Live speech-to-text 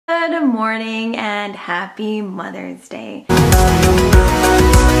Good morning and happy Mother's Day.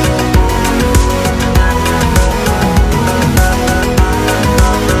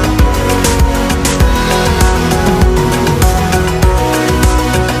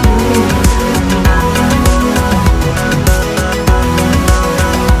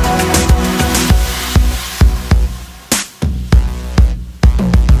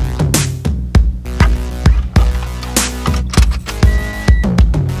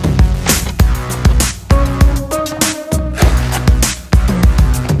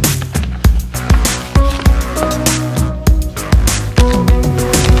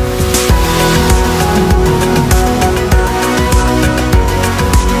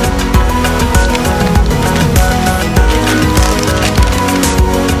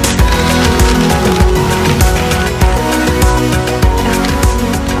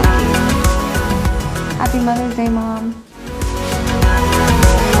 Happy Mother's Day, Mom.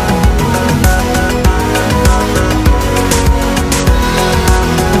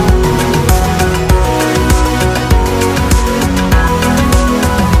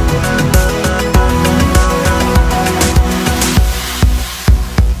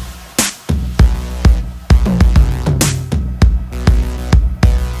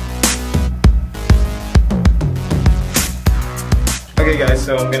 Okay guys,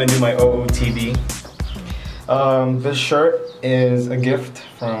 so I'm gonna do my OOTD. This shirt is a gift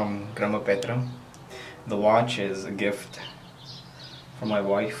from Grandma Petra. The watch is a gift from my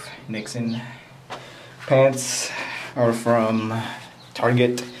wife, Nixon. Pants are from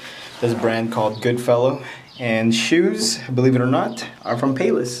Target, this brand called Goodfellow. And shoes, believe it or not, are from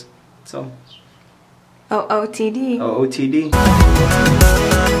Payless. So, OOTD. OOTD.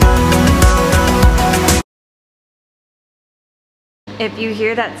 If you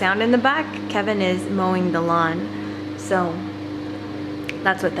hear that sound in the back, Kevin is mowing the lawn. So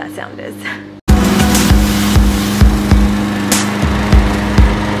that's what that sound is.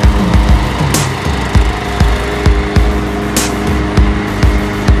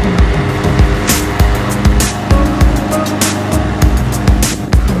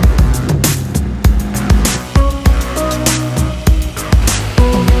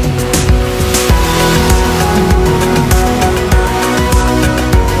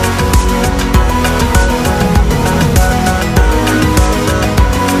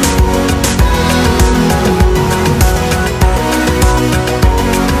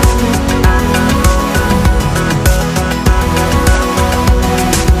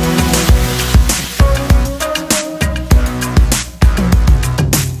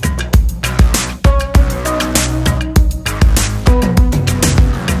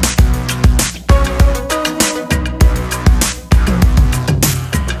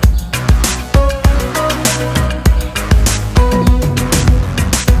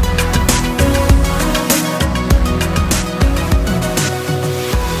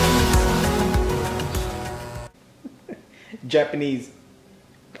 Japanese.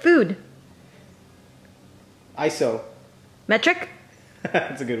 Food. ISO. Metric.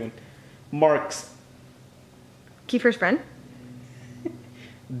 That's a good one. Marks. Kiefer's friend.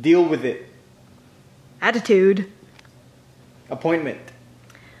 Deal with it. Attitude. Appointment.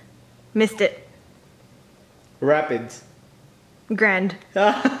 Missed it. Rapids. Grand.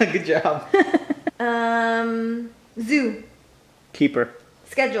 Good job. Zoo. Keeper.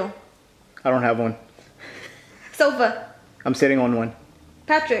 Schedule. I don't have one. Sofa. I'm sitting on one.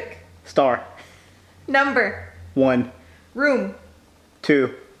 Patrick. Star. Number. 1. Room.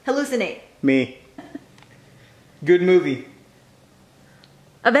 2. Hallucinate. Me. Good movie.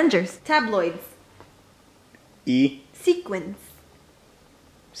 Avengers. Tabloids. E. Sequence.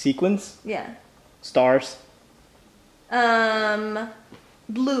 Sequence. Yeah. Stars.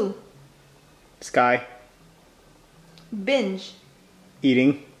 Blue. Sky. Binge.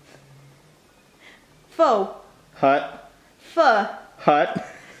 Eating. Faux. Hut. Pho. Hut.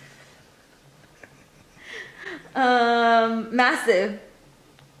 Massive.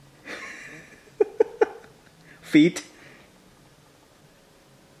 Feet.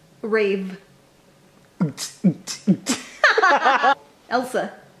 Rave.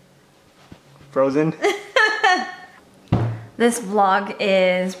 Elsa. Frozen. This vlog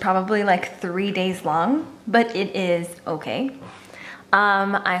is probably like 3 days long, but it is okay.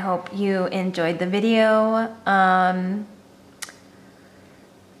 I hope you enjoyed the video,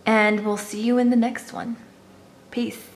 and we'll see you in the next one. Peace.